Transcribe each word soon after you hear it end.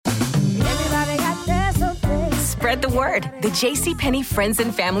spread the word. The JCPenney Friends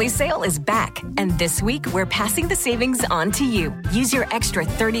and Family Sale is back. And this week, we're passing the savings on to you. Use your extra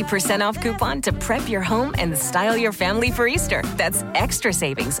 30% off coupon to prep your home and style your family for Easter. That's extra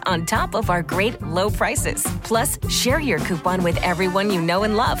savings on top of our great low prices. Plus, share your coupon with everyone you know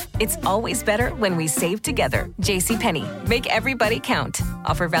and love. It's always better when we save together. JCPenney. Make everybody count.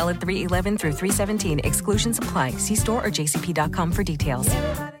 Offer valid 3/11 through 3/17. Exclusions apply. See store or jcp.com for details.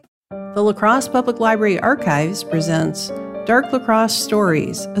 The La Crosse Public Library Archives presents Dark La Crosse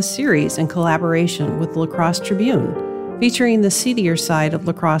Stories, a series in collaboration with the La Crosse Tribune, featuring the seedier side of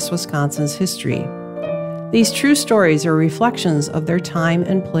La Crosse, Wisconsin's history. These true stories are reflections of their time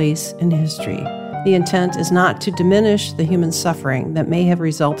and place in history. The intent is not to diminish the human suffering that may have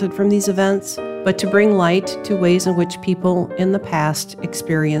resulted from these events, but to bring light to ways in which people in the past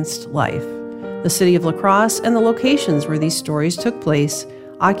experienced life. The city of La Crosse and the locations where these stories took place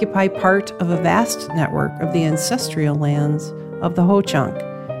occupy part of a vast network of the ancestral lands of the Ho-Chunk,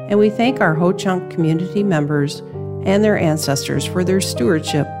 and we thank our Ho-Chunk community members and their ancestors for their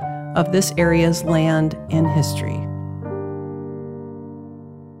stewardship of this area's land and history.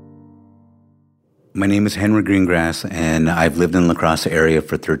 My name is Henry Greengrass, and I've lived in La Crosse area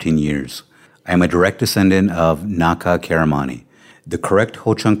for 13 years. I am a direct descendant of Naka Karamani. The correct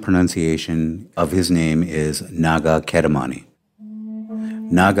Ho-Chunk pronunciation of his name is Naga Kedamani.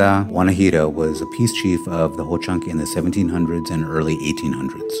 Naga Wanahita was a peace chief of the Ho-Chunk in the 1700s and early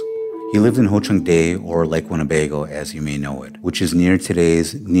 1800s. He lived in Ho-Chunk Day, or Lake Winnebago as you may know it, which is near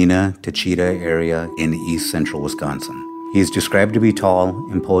today's Neenah, Tachita area in east central Wisconsin. He is described to be tall,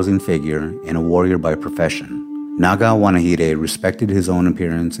 imposing figure, and a warrior by profession. Naga Wanahita respected his own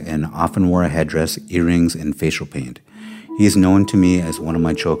appearance and often wore a headdress, earrings, and facial paint. He is known to me as one of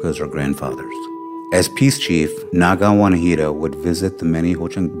my chokas or grandfathers. As peace chief, Naga Wanahita would visit the many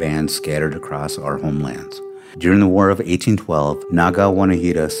Ho-Chunk bands scattered across our homelands. During the War of 1812, Naga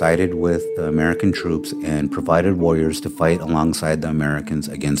Wanahita sided with the American troops and provided warriors to fight alongside the Americans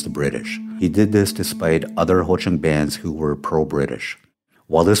against the British. He did this despite other Ho-Chunk bands who were pro-British.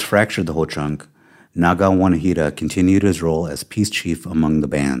 While this fractured the Ho-Chunk, Naga Wanahita continued his role as peace chief among the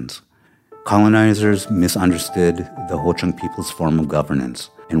bands. Colonizers misunderstood the Ho-Chunk people's form of governance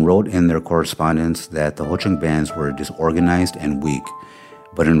and wrote in their correspondence that the Ho-Chunk bands were disorganized and weak.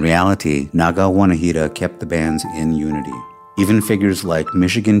 But in reality, Naga Wanahita kept the bands in unity. Even figures like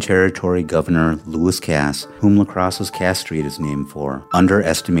Michigan Territory Governor Lewis Cass, whom La Crosse's Cass Street is named for,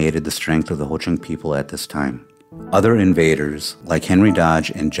 underestimated the strength of the Ho-Chunk people at this time. Other invaders, like Henry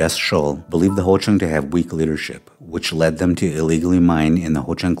Dodge and Jess Schull, believed the Ho-Chunk to have weak leadership, which led them to illegally mine in the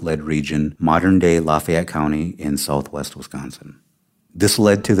Ho-Chunk-led region, modern-day Lafayette County in southwest Wisconsin. This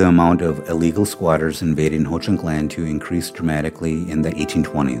led to the amount of illegal squatters invading Ho-Chunk land to increase dramatically in the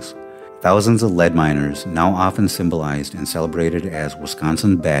 1820s. Thousands of lead miners, now often symbolized and celebrated as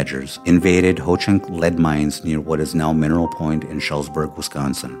Wisconsin Badgers, invaded Ho-Chunk lead mines near what is now Mineral Point in Schellsburg,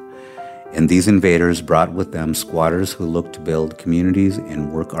 Wisconsin. And these invaders brought with them squatters who looked to build communities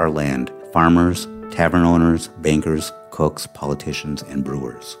and work our land, farmers, tavern owners, bankers, cooks, politicians, and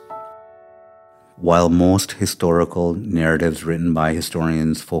brewers. While most historical narratives written by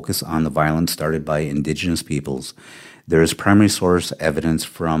historians focus on the violence started by indigenous peoples, there is primary source evidence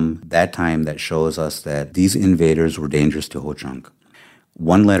from that time that shows us that these invaders were dangerous to Ho-Chunk.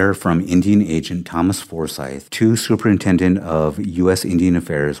 One letter from Indian agent Thomas Forsyth to Superintendent of U.S. Indian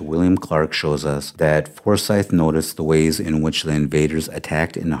Affairs William Clark shows us that Forsyth noticed the ways in which the invaders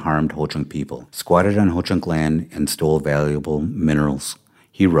attacked and harmed Ho-Chunk people, squatted on Ho-Chunk land, and stole valuable minerals.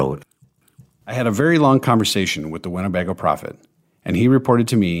 He wrote, I had a very long conversation with the Winnebago prophet, and he reported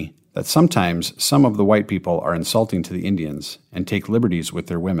to me that sometimes some of the white people are insulting to the Indians and take liberties with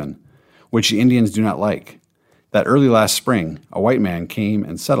their women, which the Indians do not like. That early last spring, a white man came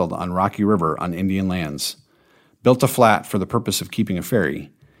and settled on Rocky River on Indian lands, built a flat for the purpose of keeping a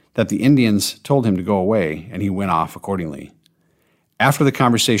ferry, that the Indians told him to go away, and he went off accordingly. After the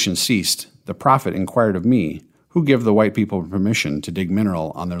conversation ceased, the prophet inquired of me, who give the white people permission to dig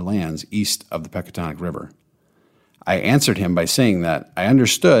mineral on their lands east of the Pecatonic River. I answered him by saying that I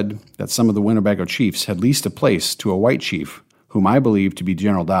understood that some of the Winnebago chiefs had leased a place to a white chief, whom I believed to be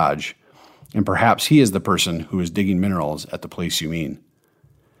General Dodge, and perhaps he is the person who is digging minerals at the place you mean.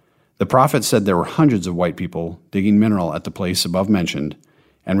 The prophet said there were hundreds of white people digging mineral at the place above mentioned,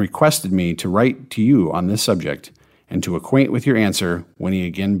 and requested me to write to you on this subject and to acquaint with your answer when he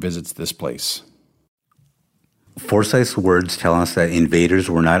again visits this place. Forsyth's words tell us that invaders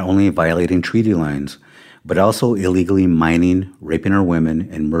were not only violating treaty lines, but also illegally mining, raping our women,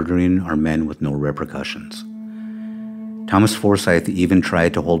 and murdering our men with no repercussions. Thomas Forsyth even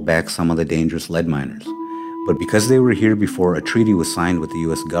tried to hold back some of the dangerous lead miners, But because they were here before a treaty was signed with the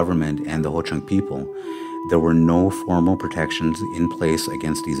U.S. government and the Ho-Chunk people, there were no formal protections in place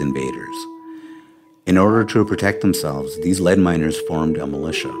against these invaders. In order to protect themselves, these lead miners formed a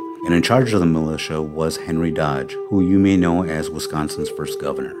militia, and in charge of the militia was Henry Dodge, who you may know as Wisconsin's first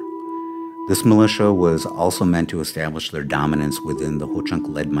governor. This militia was also meant to establish their dominance within the Ho-Chunk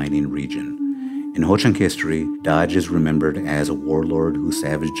lead mining region. In Ho-Chunk history, Dodge is remembered as a warlord who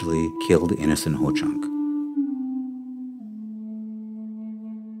savagely killed innocent Ho-Chunk.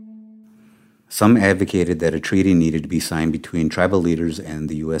 Some advocated that a treaty needed to be signed between tribal leaders and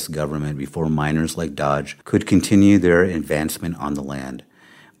the U.S. government before miners like Dodge could continue their advancement on the land,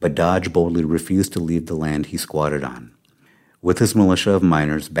 but Dodge boldly refused to leave the land he squatted on. With his militia of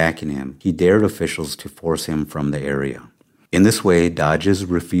miners backing him, he dared officials to force him from the area. In this way, Dodge's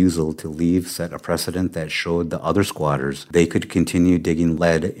refusal to leave set a precedent that showed the other squatters they could continue digging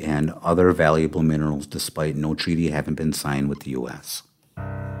lead and other valuable minerals despite no treaty having been signed with the U.S.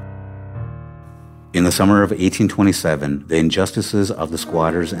 In the summer of 1827, the injustices of the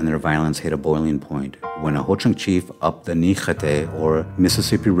squatters and their violence hit a boiling point when a Ho-Chunk chief up the Nichete, or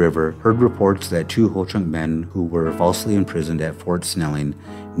Mississippi River, heard reports that 2 Ho-Chunk men who were falsely imprisoned at Fort Snelling,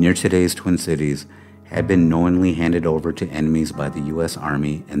 near today's Twin Cities, had been knowingly handed over to enemies by the U.S.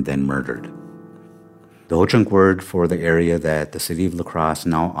 Army and then murdered. The Ho-Chunk word for the area that the city of La Crosse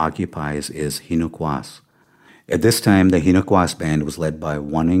now occupies is Hinokwas. At this time, the Hinokwas band was led by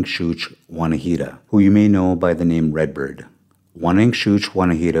Waneng Shuch Wanahita, who you may know by the name Redbird. Waneng Shuch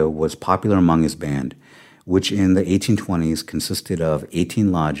Wanahita was popular among his band, which in the 1820s consisted of 18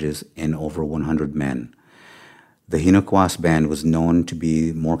 lodges and over 100 men. The Hinokwas band was known to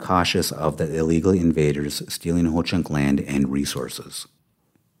be more cautious of the illegal invaders stealing Ho-Chunk land and resources.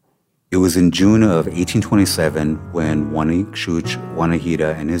 It was in June of 1827 when Waneng Shuch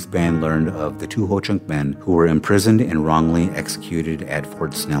Wanahita and his band learned of the 2 Ho-Chunk men who were imprisoned and wrongly executed at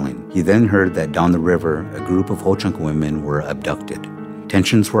Fort Snelling. He then heard that down the river, a group of Ho-Chunk women were abducted.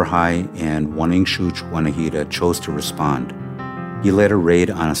 Tensions were high, and Waneng Shuch Wanahita chose to respond. He led a raid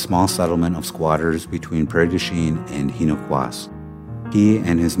on a small settlement of squatters between Prairie du Chien and Hinokwas. He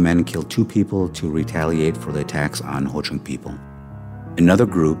and his men killed 2 people to retaliate for the attacks on Ho-Chunk people. Another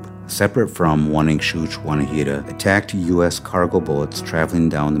group, separate from Waneng Shuch Wanahita, attacked U.S. cargo boats traveling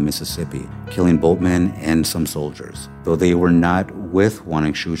down the Mississippi, killing boatmen and some soldiers. Though they were not with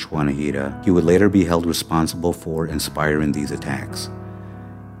Waneng Shuch Wanahita, he would later be held responsible for inspiring these attacks.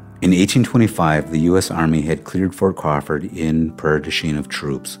 In 1825, the U.S. Army had cleared Fort Crawford in Prairie du Chien of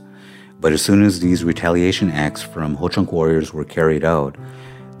troops, but as soon as these retaliation acts from Ho-Chunk warriors were carried out,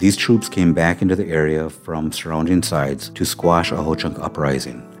 these troops came back into the area from surrounding sides to squash a Ho-Chunk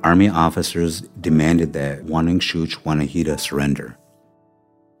uprising. Army officers demanded that Waneng Shuch Wanahita surrender.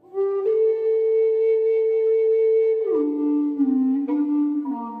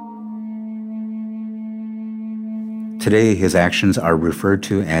 Today, his actions are referred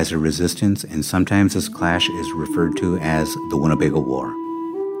to as a resistance, and sometimes this clash is referred to as the Winnebago War.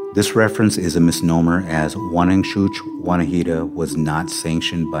 This reference is a misnomer, as Waneng Shuch Wanahita was not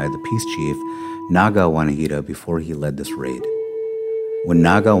sanctioned by the peace chief Naga Wanahita before he led this raid. When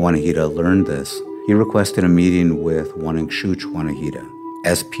Naga Wanahita learned this, he requested a meeting with Waneng Shuch Wanahita.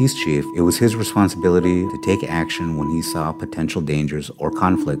 As peace chief, it was his responsibility to take action when he saw potential dangers or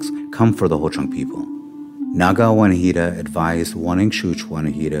conflicts come for the Ho-Chunk people. Naga Wanahita advised Waneng Shuch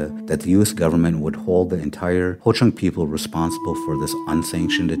Wanahita that the U.S. government would hold the entire Ho-Chunk people responsible for this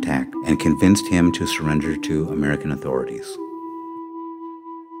unsanctioned attack and convinced him to surrender to American authorities.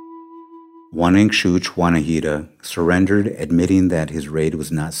 Waneng Shuch Wanahita surrendered, admitting that his raid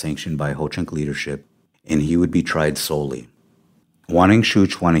was not sanctioned by Ho-Chunk leadership and he would be tried solely. Waneng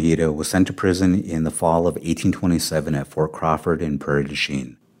Shuch Wanahita was sent to prison in the fall of 1827 at Fort Crawford in Prairie du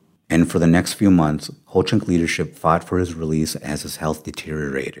Chien. And for the next few months, Ho-Chunk leadership fought for his release as his health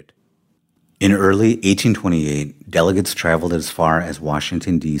deteriorated. In early 1828, delegates traveled as far as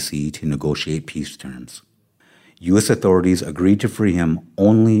Washington, D.C. to negotiate peace terms. U.S. authorities agreed to free him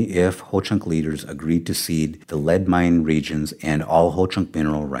only if Ho-Chunk leaders agreed to cede the lead mine regions and all Ho-Chunk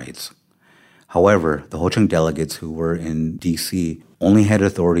mineral rights. However, the Ho-Chunk delegates who were in D.C. only had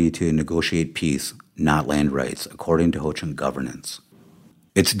authority to negotiate peace, not land rights, according to Ho-Chunk governance.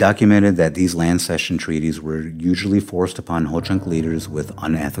 It's documented that these land cession treaties were usually forced upon Ho-Chunk leaders with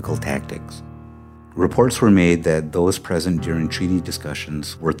unethical tactics. Reports were made that those present during treaty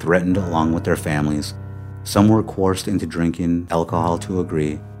discussions were threatened along with their families. Some were coerced into drinking alcohol to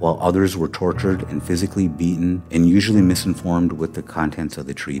agree, while others were tortured and physically beaten and usually misinformed with the contents of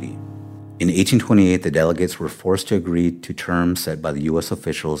the treaty. In 1828, the delegates were forced to agree to terms set by the U.S.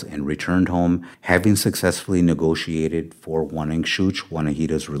 officials and returned home, having successfully negotiated for Wanengshooch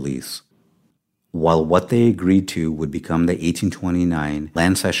Wanahita's release. While what they agreed to would become the 1829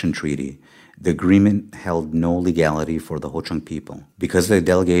 Land Cession Treaty, the agreement held no legality for the Ho-Chunk people, because the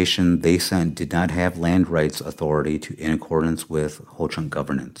delegation they sent did not have land rights authority in accordance with Ho-Chunk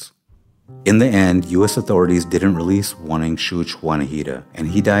governance. In the end, U.S. authorities didn't release Wanengshooch Wanahita, and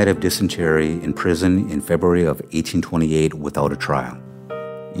he died of dysentery in prison in February of 1828 without a trial.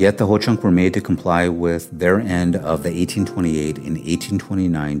 Yet the Ho-Chunk were made to comply with their end of the 1828 and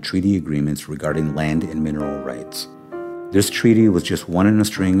 1829 treaty agreements regarding land and mineral rights. This treaty was just one in a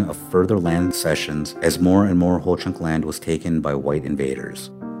string of further land cessions as more and more Ho-Chunk land was taken by white invaders.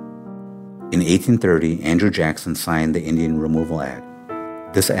 In 1830, Andrew Jackson signed the Indian Removal Act.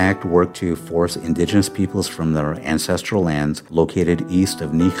 This act worked to force indigenous peoples from their ancestral lands located east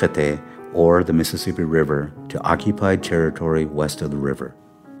of Niigata or the Mississippi River to occupied territory west of the river.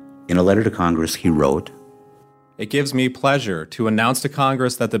 In a letter to Congress, he wrote, "It gives me pleasure to announce to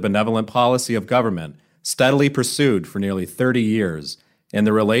Congress that the benevolent policy of government, steadily pursued for nearly 30 years, in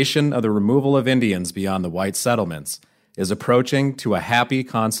the relation of the removal of Indians beyond the white settlements, is approaching to a happy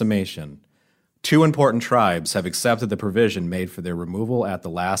consummation. 2 important tribes have accepted the provision made for their removal at the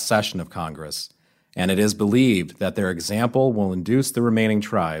last session of Congress, and it is believed that their example will induce the remaining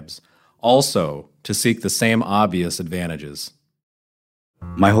tribes also to seek the same obvious advantages."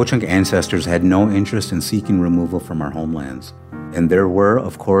 My Ho-Chunk ancestors had no interest in seeking removal from our homelands, and there were,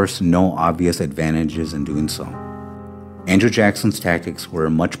 of course, no obvious advantages in doing so. Andrew Jackson's tactics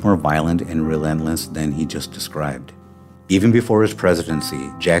were much more violent and relentless than he just described. Even before his presidency,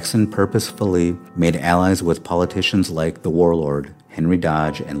 Jackson purposefully made allies with politicians like the warlord Henry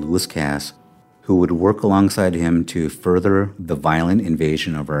Dodge and Lewis Cass, who would work alongside him to further the violent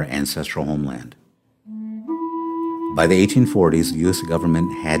invasion of our ancestral homeland. By the 1840s, the U.S.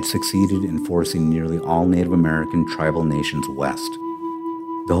 government had succeeded in forcing nearly all Native American tribal nations west.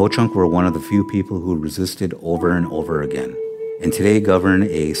 The Ho-Chunk were one of the few people who resisted over and over again, and today govern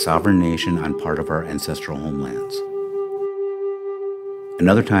a sovereign nation on part of our ancestral homelands.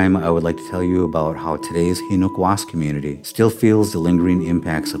 Another time, I would like to tell you about how today's Hinukwas community still feels the lingering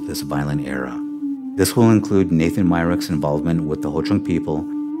impacts of this violent era. This will include Nathan Myrick's involvement with the Ho-Chunk people,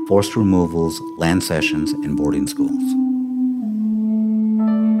 forced removals, land cessions, and boarding schools.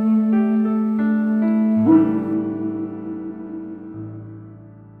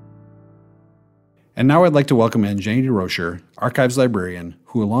 And now I'd like to welcome in Jenny DeRocher, archives librarian,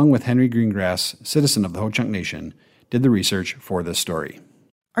 who along with Henry Greengrass, citizen of the Ho-Chunk Nation, did the research for this story.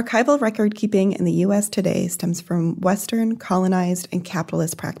 Archival record-keeping in the U.S. today stems from Western, colonized, and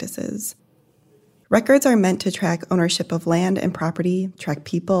capitalist practices. Records are meant to track ownership of land and property, track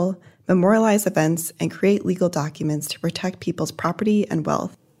people, memorialize events, and create legal documents to protect people's property and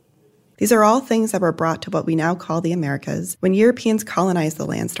wealth. These are all things that were brought to what we now call the Americas when Europeans colonized the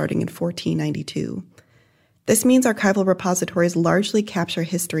land starting in 1492. This means archival repositories largely capture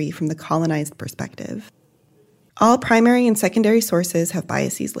history from the colonized perspective. All primary and secondary sources have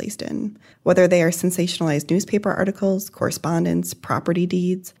biases laced in, whether they are sensationalized newspaper articles, correspondence, property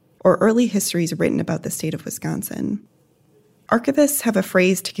deeds, or early histories written about the state of Wisconsin. Archivists have a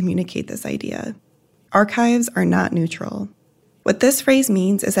phrase to communicate this idea. Archives are not neutral. What this phrase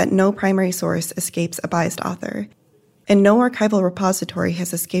means is that no primary source escapes a biased author, and no archival repository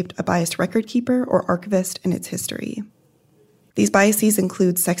has escaped a biased record keeper or archivist in its history. These biases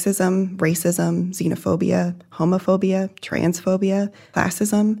include sexism, racism, xenophobia, homophobia, transphobia,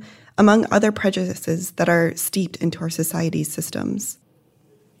 classism, among other prejudices that are steeped into our society's systems.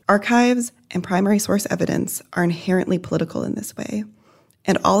 Archives and primary source evidence are inherently political in this way,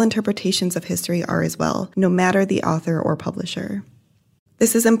 and all interpretations of history are as well, no matter the author or publisher.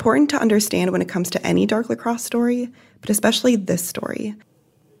 This is important to understand when it comes to any Dark Lacrosse story, but especially this story.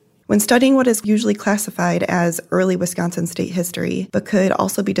 When studying what is usually classified as early Wisconsin state history, but could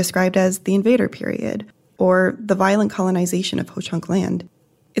also be described as the invader period, or the violent colonization of Ho-Chunk land,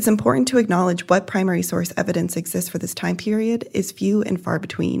 it's important to acknowledge what primary source evidence exists for this time period is few and far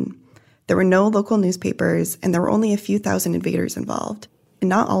between. There were no local newspapers, and there were only a few thousand invaders involved, and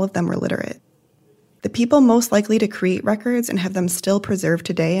not all of them were literate. The people most likely to create records and have them still preserved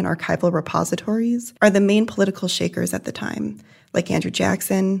today in archival repositories are the main political shakers at the time, like Andrew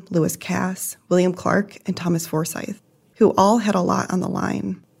Jackson, Lewis Cass, William Clark, and Thomas Forsyth, who all had a lot on the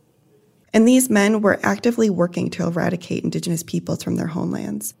line. And these men were actively working to eradicate indigenous peoples from their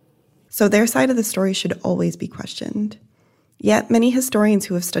homelands, so their side of the story should always be questioned. Yet many historians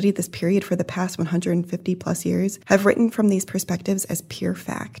who have studied this period for the past 150 plus years have written from these perspectives as pure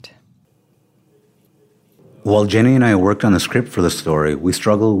fact. While Jenny and I worked on the script for the story, we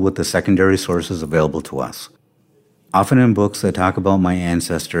struggled with the secondary sources available to us. Often in books that talk about my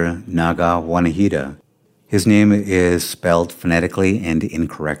ancestor, Naga Wanahida, his name is spelled phonetically and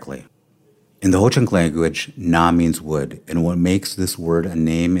incorrectly. In the Ho-Chunk language, Na means wood, and what makes this word a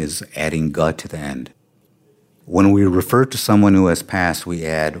name is adding ga to the end. When we refer to someone who has passed, we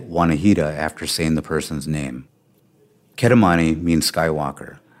add Wanahida after saying the person's name. Kedamani means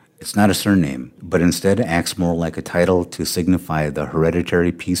Skywalker. It's not a surname, but instead acts more like a title to signify the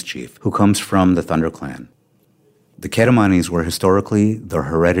hereditary peace chief who comes from the Thunder Clan. The Kedamanis were historically the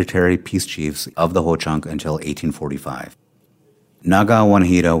hereditary peace chiefs of the Ho-Chunk until 1845. Naga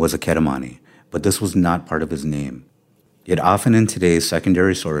Wanahida was a Kedamani, but this was not part of his name. Yet often in today's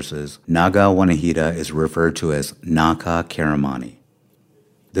secondary sources, Naga Wanahida is referred to as Naka Karamani.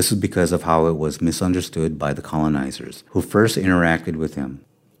 This is because of how it was misunderstood by the colonizers, who first interacted with him.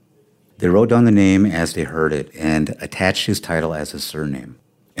 They wrote down the name as they heard it and attached his title as his surname.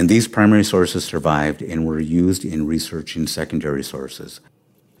 And these primary sources survived and were used in researching secondary sources,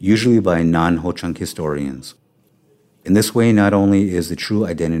 usually by non-Ho-Chunk historians. In this way, not only is the true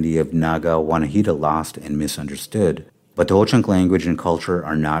identity of Naga Wanahida lost and misunderstood, but the Ho-Chunk language and culture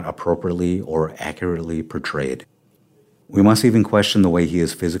are not appropriately or accurately portrayed. We must even question the way he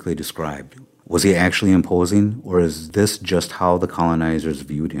is physically described. Was he actually imposing, or is this just how the colonizers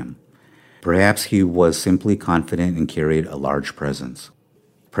viewed him? Perhaps he was simply confident and carried a large presence.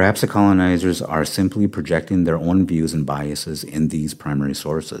 Perhaps the colonizers are simply projecting their own views and biases in these primary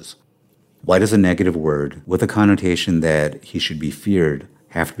sources. Why does a negative word, with a connotation that he should be feared,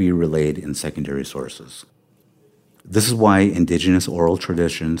 have to be relayed in secondary sources? This is why indigenous oral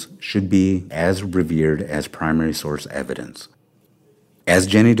traditions should be as revered as primary source evidence. As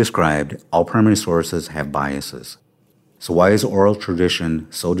Jenny described, all primary sources have biases. So why is oral tradition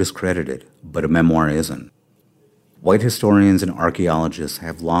so discredited, but a memoir isn't? White historians and archaeologists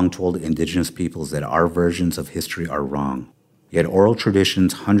have long told indigenous peoples that our versions of history are wrong. Yet oral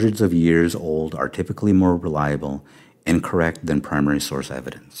traditions hundreds of years old are typically more reliable and correct than primary source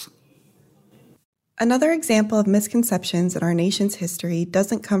evidence. Another example of misconceptions in our nation's history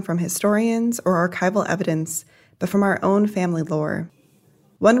doesn't come from historians or archival evidence, but from our own family lore.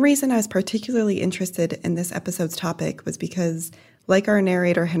 One reason I was particularly interested in this episode's topic was because, like our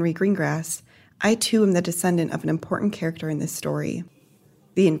narrator Henry Greengrass, I too am the descendant of an important character in this story,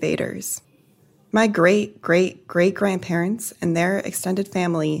 the invaders. My great-great-great-grandparents and their extended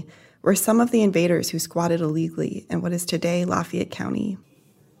family were some of the invaders who squatted illegally in what is today Lafayette County.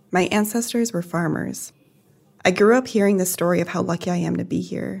 My ancestors were farmers. I grew up hearing the story of how lucky I am to be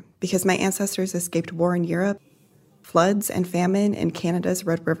here because my ancestors escaped war in Europe, floods and famine in Canada's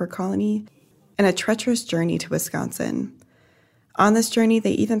Red River Colony, and a treacherous journey to Wisconsin. On this journey,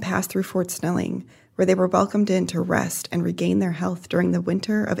 they even passed through Fort Snelling, where they were welcomed in to rest and regain their health during the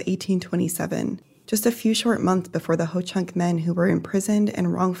winter of 1827, just a few short months before the Ho-Chunk men who were imprisoned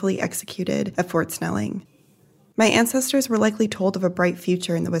and wrongfully executed at Fort Snelling. My ancestors were likely told of a bright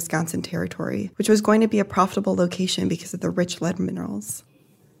future in the Wisconsin Territory, which was going to be a profitable location because of the rich lead minerals.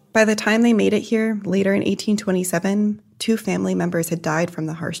 By the time they made it here, later in 1827, 2 family members had died from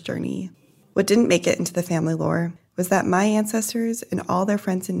the harsh journey. What didn't make it into the family lore was that my ancestors and all their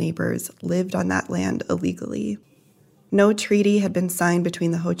friends and neighbors lived on that land illegally. No treaty had been signed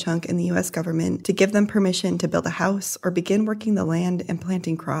between the Ho-Chunk and the U.S. government to give them permission to build a house or begin working the land and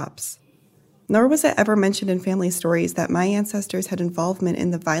planting crops. Nor was it ever mentioned in family stories that my ancestors had involvement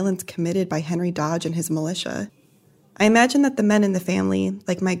in the violence committed by Henry Dodge and his militia. I imagine that the men in the family,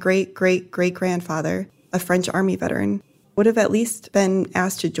 like my great-great-great-grandfather, a French army veteran, would have at least been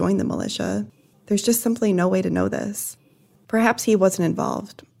asked to join the militia. There's just simply no way to know this. Perhaps he wasn't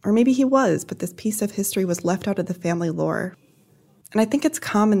involved, or maybe he was, but this piece of history was left out of the family lore. And I think it's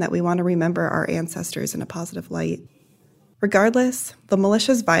common that we want to remember our ancestors in a positive light. Regardless, the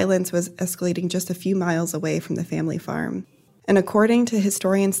militia's violence was escalating just a few miles away from the family farm. And according to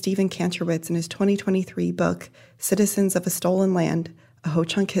historian Stephen Kantrowitz in his 2023 book, Citizens of a Stolen Land, A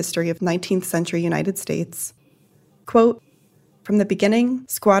Ho-Chunk History of 19th Century United States, quote, "From the beginning,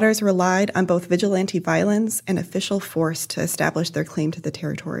 squatters relied on both vigilante violence and official force to establish their claim to the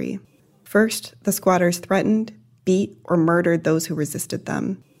territory. First, the squatters threatened, beat, or murdered those who resisted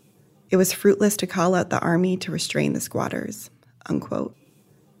them. It was fruitless to call out the army to restrain the squatters," unquote.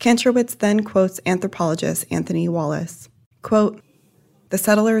 Kantrowitz then quotes anthropologist Anthony Wallace, quote, "The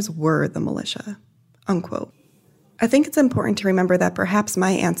settlers were the militia," unquote. I think it's important to remember that perhaps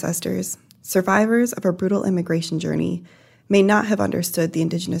my ancestors, survivors of a brutal immigration journey, may not have understood the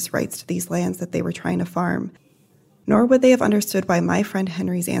indigenous rights to these lands that they were trying to farm. Nor would they have understood why my friend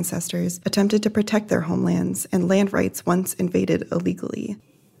Henry's ancestors attempted to protect their homelands and land rights once invaded illegally.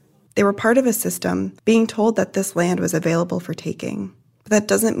 They were part of a system being told that this land was available for taking, but that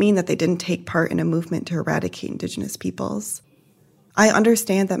doesn't mean that they didn't take part in a movement to eradicate Indigenous peoples. I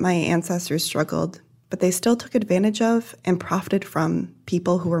understand that my ancestors struggled, but they still took advantage of and profited from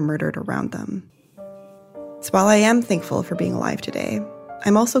people who were murdered around them. So while I am thankful for being alive today,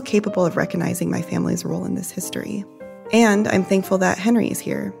 I'm also capable of recognizing my family's role in this history. And I'm thankful that Henry is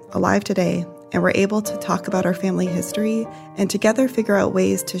here, alive today, and we're able to talk about our family history and together figure out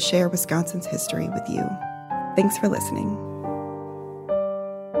ways to share Wisconsin's history with you. Thanks for listening.